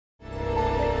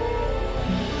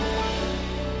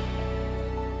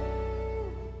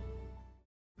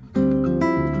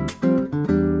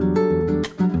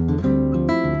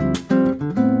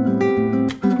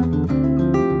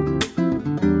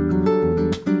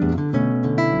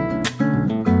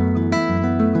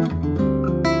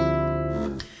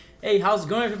Hey, how's it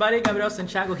going, everybody? Gabriel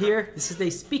Santiago here. This is the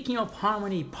Speaking of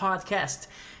Harmony podcast,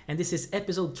 and this is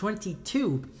episode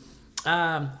 22.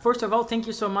 First of all, thank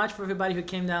you so much for everybody who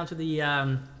came down to the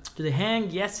hang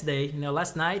yesterday.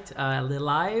 Last night, the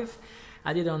live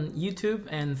I did on YouTube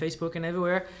and Facebook and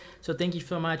everywhere. So thank you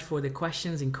so much for the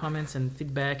questions and comments and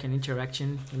feedback and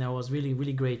interaction. It was really,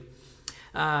 really great.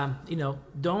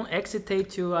 Don't hesitate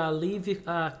to leave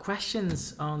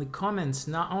questions on the comments,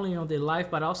 not only on the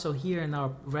live, but also here in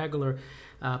our regular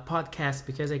podcast,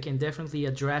 because I can definitely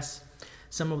address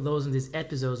some of those in these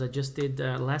episodes. I just did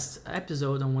last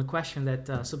episode on one question that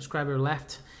a subscriber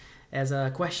left as a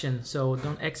question. So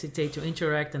don't hesitate to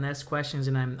interact and ask questions,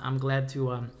 and I'm glad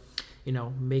to,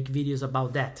 make videos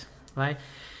about that, right?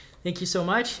 Thank you so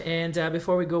much. And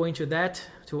before we go into that,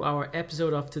 to our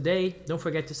episode of today, don't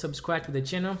forget to subscribe to the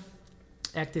channel,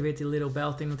 activate the little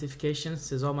bell thing notifications.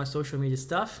 This is all my social media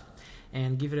stuff,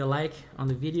 and give it a like on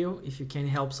the video if you can.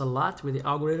 It helps a lot with the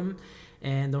algorithm.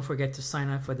 And don't forget to sign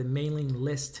up for the mailing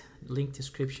list, link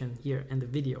description here in the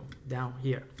video down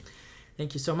here.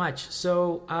 Thank you so much.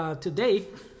 So today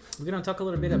we're gonna talk a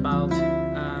little bit about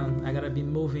I gotta be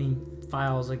moving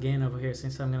files again over here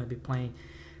since I'm gonna be playing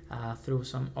through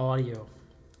some audio,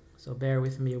 so bear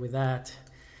with me with that.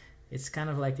 It's kind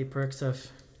of like the perks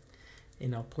of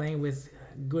playing with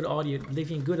good audio,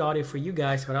 leaving good audio for you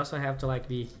guys, but also have to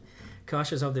be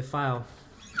cautious of the file,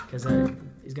 because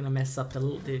it's gonna mess up the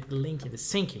link and the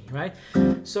syncing, right?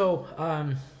 So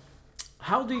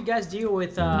how do you guys deal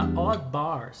with odd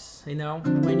bars,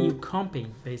 when you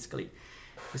comping? Basically,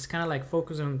 it's kind of like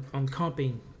focus on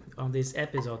comping on this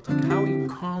episode, like how you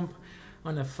comp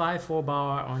on a 5/4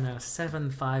 bar, on a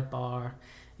 7/5 bar.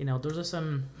 Those are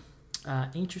some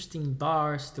interesting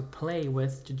bars to play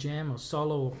with, to jam or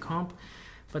solo or comp,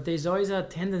 but there's always a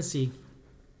tendency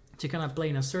to kind of play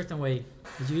in a certain way.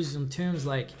 Use some terms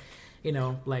like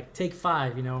take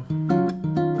 5, the whole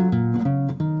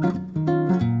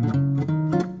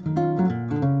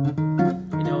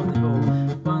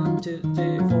 1, 2,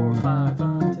 3, 4, 5,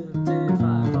 1, 2, 3,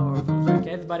 5, 4. Like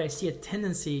everybody, I see a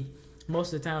tendency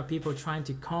most of the time of people trying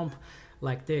to comp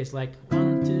like this, like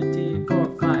 1, 2, 3, 4,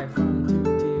 5, 1, 2,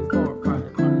 3, 4, 5,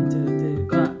 1, 2,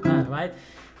 3, 5, right?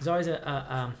 There's always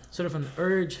a sort of an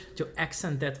urge to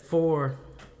accent that 4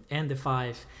 and the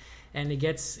 5, and it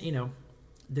gets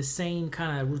the same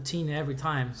kind of routine every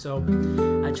time. So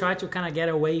I try to kind of get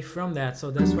away from that. So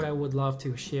that's what I would love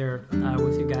to share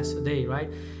with you guys today, right?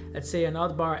 Let's say an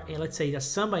odd bar, let's say a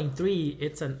samba in 3,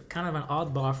 it's a kind of an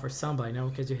odd bar for samba,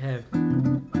 because you have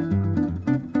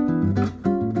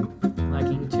like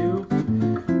in 2,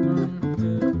 1,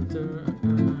 2,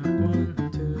 1,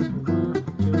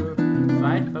 2,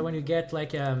 right? But when you get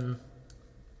like a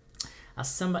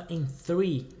samba in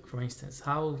 3, for instance,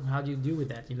 how do you deal with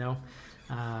that? 1,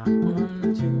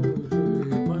 2, 3,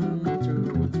 1, 2,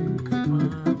 3, 1, 2, 3, 1,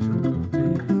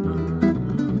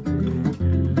 2,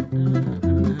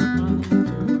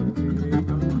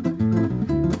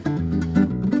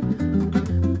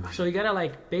 3, so you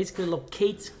gotta basically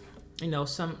locate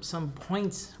some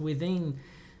points within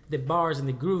the bars and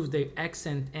the grooves, the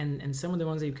accent, and some of the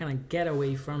ones that you kind of get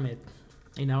away from it,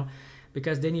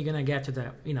 because then you're gonna get to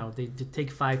the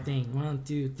take 5 thing. 1,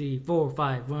 2, 3, 4,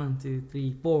 5. 1, 2,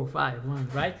 3, 4, 5. 1,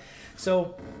 right?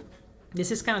 So this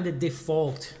is kind of the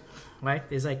default, right?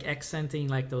 It's like accenting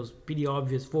those pretty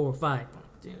obvious 4, 5. 1,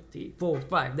 2, 3, 4,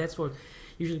 5. That's what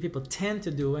usually people tend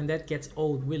to do, and that gets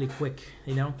old really quick,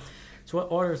 So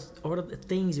what are the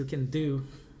things you can do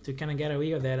to kind of get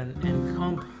away with that and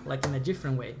comp in a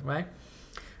different way, right?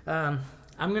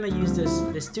 I'm gonna use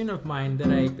this tune of mine that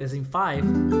as in 5,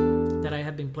 that I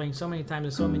have been playing so many times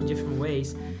in so many different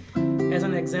ways, as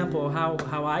an example of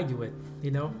how I do it.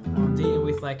 I'm dealing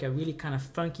with a really kind of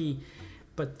funky,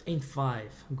 but in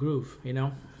 5 groove.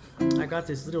 I got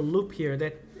this little loop here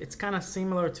that it's kind of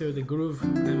similar to the groove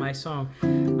in my song.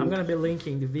 I'm gonna be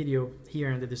linking the video here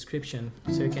in the description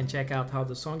so you can check out how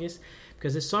the song is,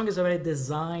 because the song is already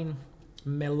designed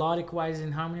melodic wise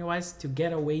and harmony wise to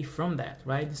get away from that,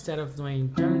 right? Instead of doing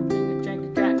 4,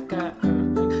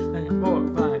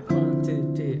 5, 1,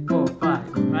 2, 3, 4,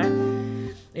 5, right?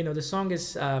 The song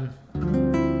is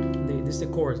this is the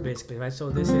chorus basically, right? So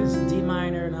this is D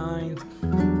minor 9,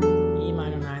 E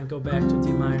minor 9, go back to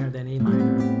D minor, then A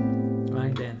minor,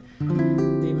 right? Then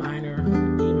D minor,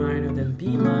 E minor, then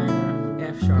B minor,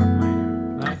 F sharp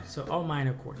minor, right? So all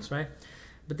minor chords, right?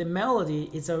 But the melody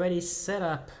is already set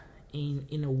up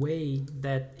in a way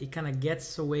that it kind of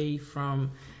gets away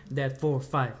from that 4,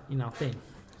 5, thing.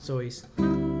 So it's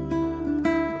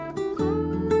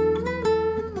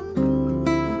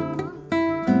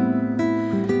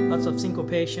lots of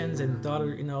syncopations and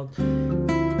daughter,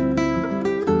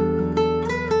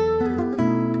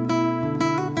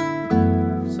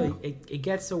 it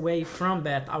gets away from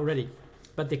that already.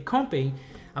 But the comping,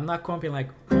 I'm not comping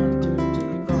like 1, 2,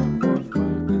 3,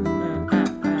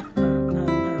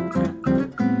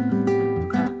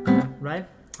 4, right?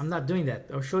 I'm not doing that.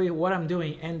 I'll show you what I'm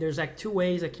doing, and there's like two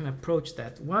ways I can approach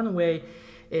that. One way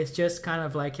is just kind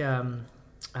of like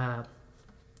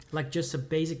just a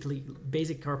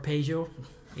basic arpeggio,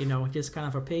 just kind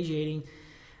of arpeggiating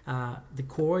the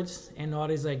chords, and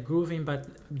not is like grooving, but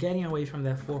getting away from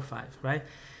that 4/5, right?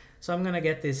 So I'm gonna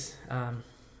get this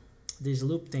this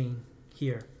loop thing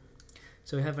here,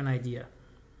 so you have an idea.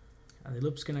 The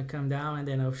loop's gonna come down, and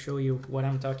then I'll show you what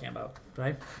I'm talking about,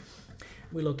 right?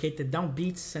 We locate the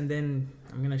downbeats, and then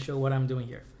I'm gonna show what I'm doing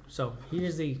here. So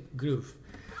here's the groove.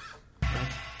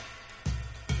 Right?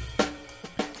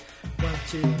 1,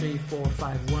 2, 3, 4,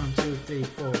 5. 1, 2, 3,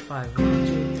 4, 5. 1,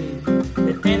 2, 3, 4.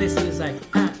 The tendency is like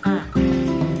 1,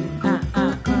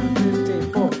 2, 3,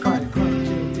 4, 5. 1,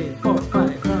 2, 3, 4,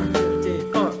 5. 1, 2, 3,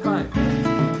 4, 5.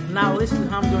 Now listen to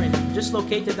how I'm doing it. Just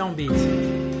locate the downbeats.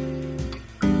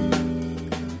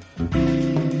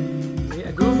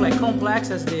 A groove like complex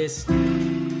as this,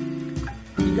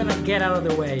 you're gonna get out of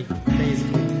the way,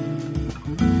 basically.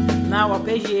 Now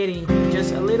arpeggiating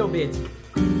just a little bit,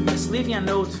 just leaving a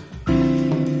note.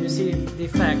 You see the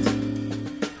effect.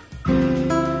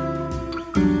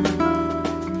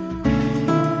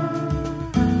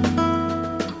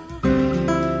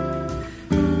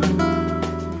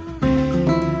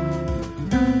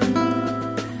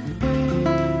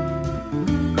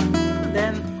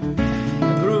 Then a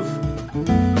groove.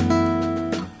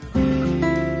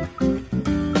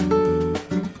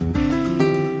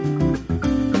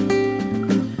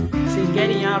 See,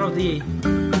 getting out of the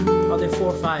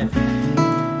 4/5.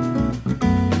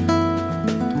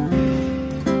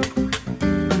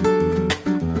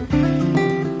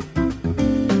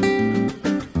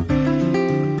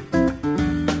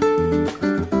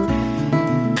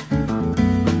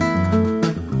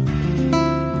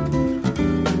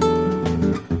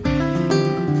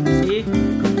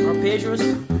 Arpeggios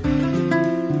and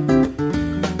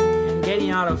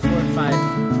getting out of 4/5.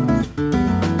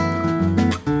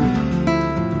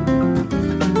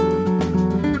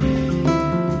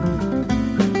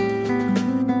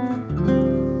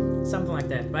 Something like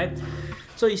that, right?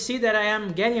 So you see that I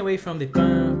am getting away from the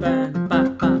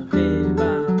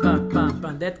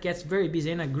that gets very busy,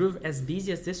 and a groove as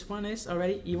busy as this one is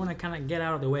already, you want to kind of get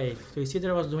out of the way. So you see that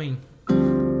I was doing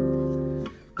 1,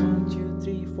 2,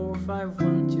 3, 4, 5,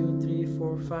 1, 2, 3,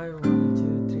 4, 5, 1,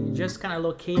 2, 3. Just kind of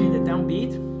located the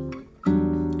downbeat,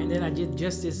 and then I did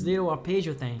just this little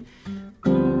arpeggio thing.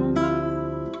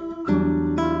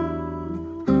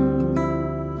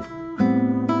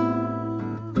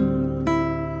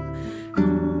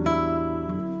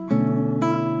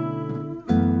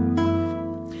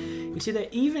 You see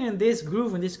that even in this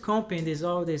groove, in this comping, there's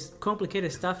all this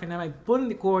complicated stuff, and then I put in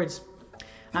the chords,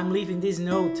 I'm leaving this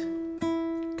note,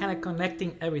 kind of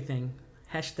connecting everything.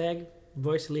 Hashtag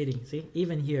voice leading, see?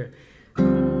 Even here.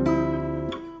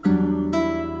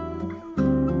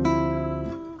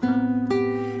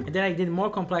 And then I did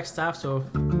more complex stuff, so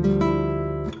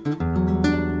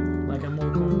like a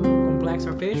more complex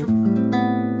arpeggio.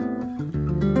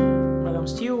 But I'm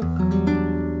still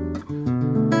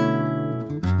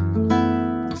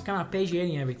just kind of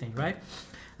arpeggiating everything, right?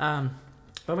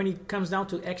 But when it comes down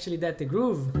to actually the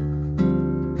groove,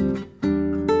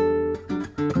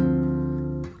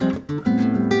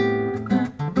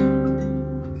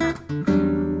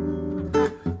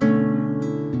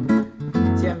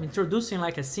 introducing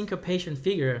like a syncopation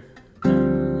figure.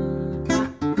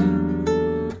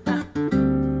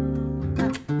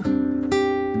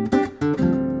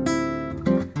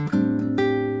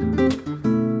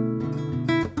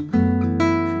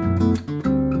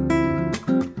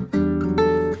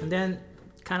 And then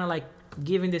kind of like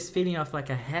giving this feeling of like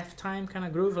a halftime kind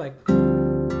of groove, like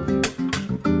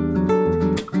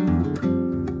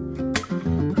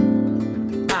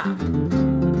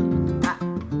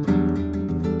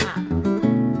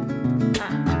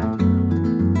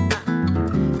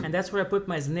that's where I put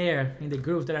my snare in the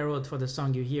groove that I wrote for the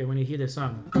song you hear when you hear the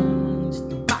song.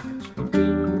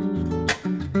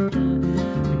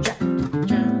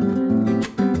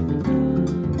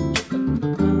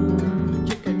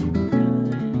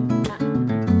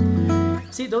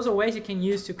 See, those are ways you can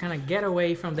use to kind of get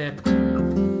away from that.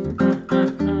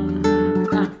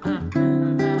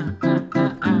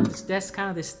 That's kind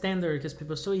of the standard, because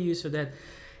people are so used to that,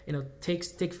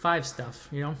 take 5 stuff,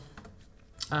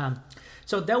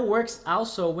 So that works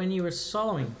also when you are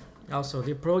soloing. Also,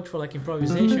 the approach for like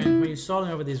improvisation, when you're soloing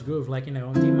over this groove, like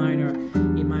on D minor,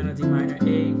 E minor, D minor,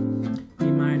 A, D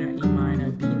minor, E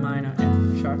minor, B minor,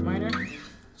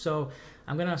 So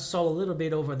I'm gonna solo a little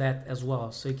bit over that as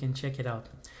well, so you can check it out.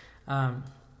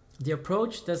 The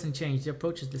approach doesn't change. The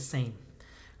approach is the same,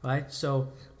 right? So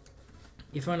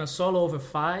if you're on a solo over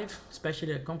 5,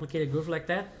 especially a complicated groove like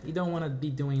that, you don't want to be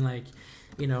doing like,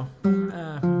 you know,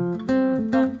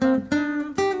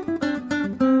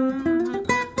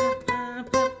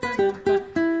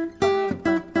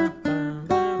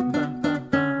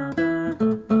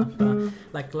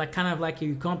 like kind of like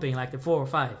you're comping like the 4 or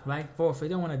 5, right? 4 or 5. You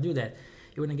don't want to do that.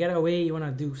 You want to get away. You want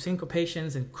to do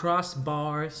syncopations and cross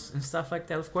bars and stuff like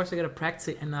that. Of course, you got to practice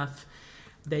it enough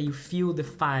that you feel the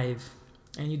 5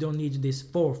 and you don't need this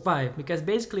 4 or 5, because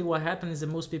basically what happens is that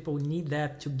most people need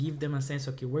that to give them a sense,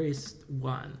 okay, where is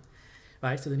 1,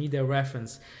 right? So they need their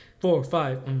reference. 4 or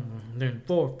 5, then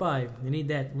 4 or 5. They need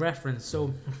that reference.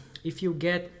 So if you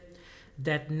get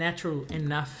that natural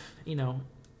enough, you know,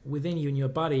 within you in your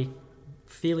body,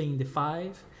 feeling the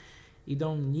 5, you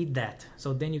don't need that.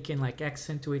 So then you can like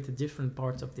accentuate the different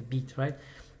parts of the beat, right?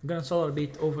 I'm gonna solo a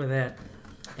bit over that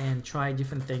and try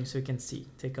different things so you can see.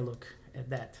 Take a look at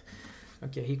that.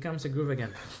 Okay, here comes the groove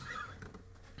again.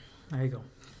 There you go.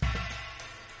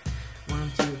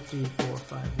 1, 2, 3, 4,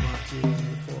 5. 1, 2, 3,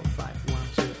 4, 5. 1,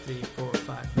 2, 3, 4,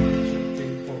 5. 1, 2,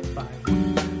 3, 4, 5.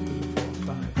 1, 2, 3, 4,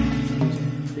 5. 1,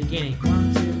 2. Beginning.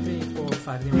 1, 2, 3, 4,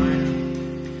 5. D minor.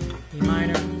 E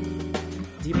minor.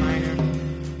 D minor.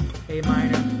 A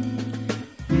minor.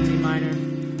 D minor.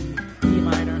 E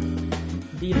minor.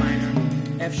 B minor.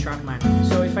 F sharp minor.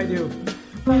 So if I do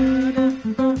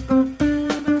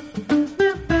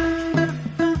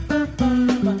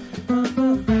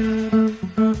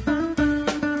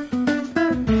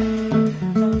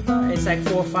it's like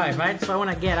 4 or 5, right? So I want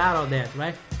to get out of that,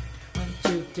 right? 1,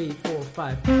 2, 3, 4,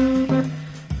 5.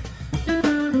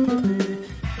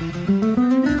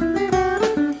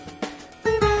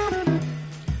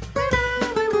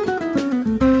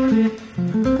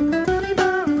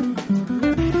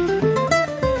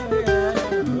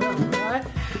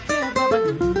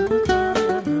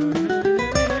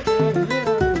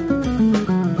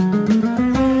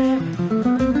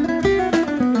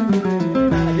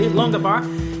 Longer bar,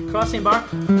 crossing bar.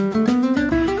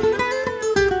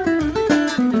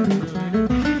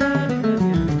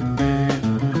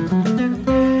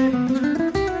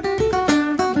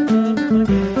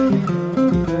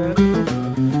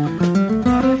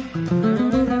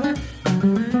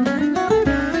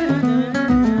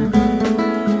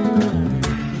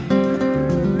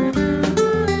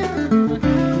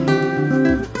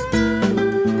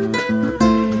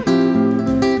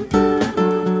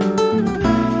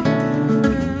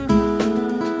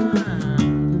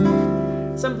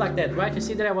 Like that, right? You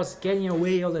see that I was getting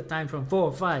away all the time from 4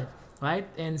 or 5, right?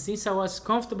 And since I was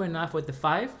comfortable enough with the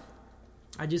 5,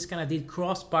 I just kind of did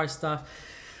crossbar stuff,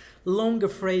 longer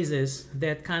phrases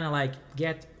that kind of like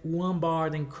get one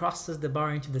bar, then crosses the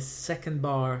bar into the second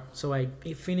bar. So I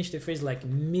finish the phrase like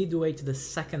midway to the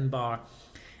second bar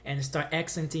and start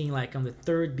accenting like on the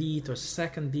third beat or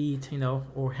second beat, you know,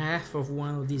 or half of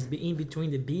one of these in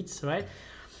between the beats, right?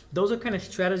 Those are kind of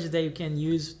strategies that you can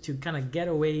use to kind of get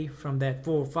away from that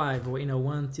 4 or 5, or, you know,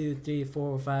 1, 2, 3,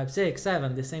 4, 5, 6,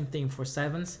 7. The same thing for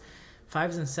 7s.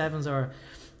 5s and 7s are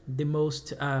the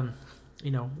most,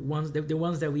 you know, ones the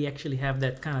ones that we actually have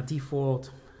that kind of default,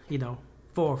 you know,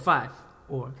 4 or 5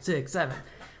 or 6, 7.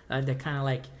 That kind of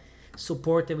like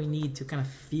support that we need to kind of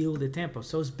feel the tempo.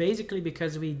 So it's basically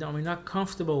because we're not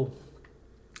comfortable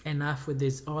enough with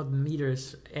these odd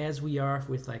meters as we are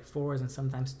with like 4s and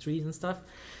sometimes 3s and stuff.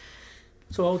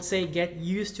 So I would say get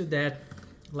used to that,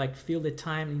 like feel the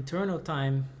time, internal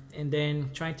time, and then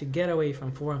trying to get away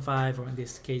from 4 and 5, or in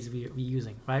this case we're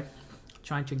using, right?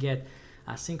 Trying to get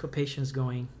syncopations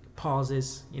going,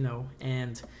 pauses, you know,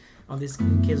 and on this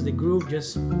case of the groove,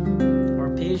 just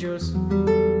arpeggios.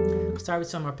 Start with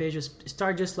some arpeggios.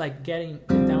 Start just like getting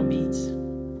down beats,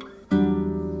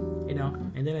 you know,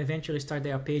 and then eventually start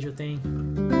the arpeggio thing,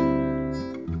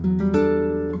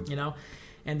 you know.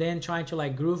 And then trying to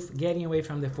like groove, getting away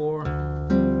from the 4.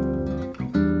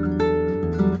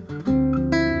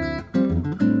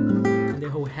 And the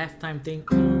whole halftime thing.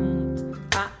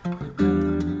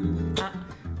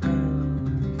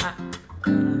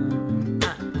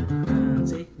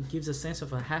 See, it gives a sense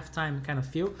of a halftime kind of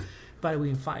feel, but we're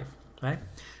in 5, right?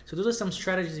 So those are some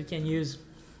strategies you can use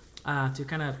to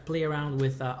kind of play around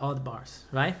with odd bars,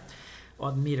 right?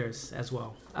 Odd meters as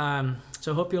well.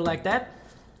 So hope you like that.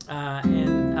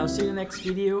 And I'll see you in the next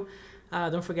video.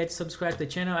 Don't forget to subscribe to the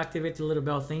channel, activate the little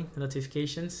bell thing, the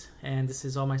notifications, and this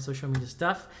is all my social media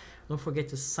stuff. Don't forget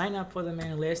to sign up for the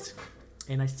mailing list,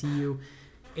 and I see you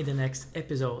in the next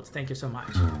episode. Thank you so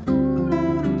much.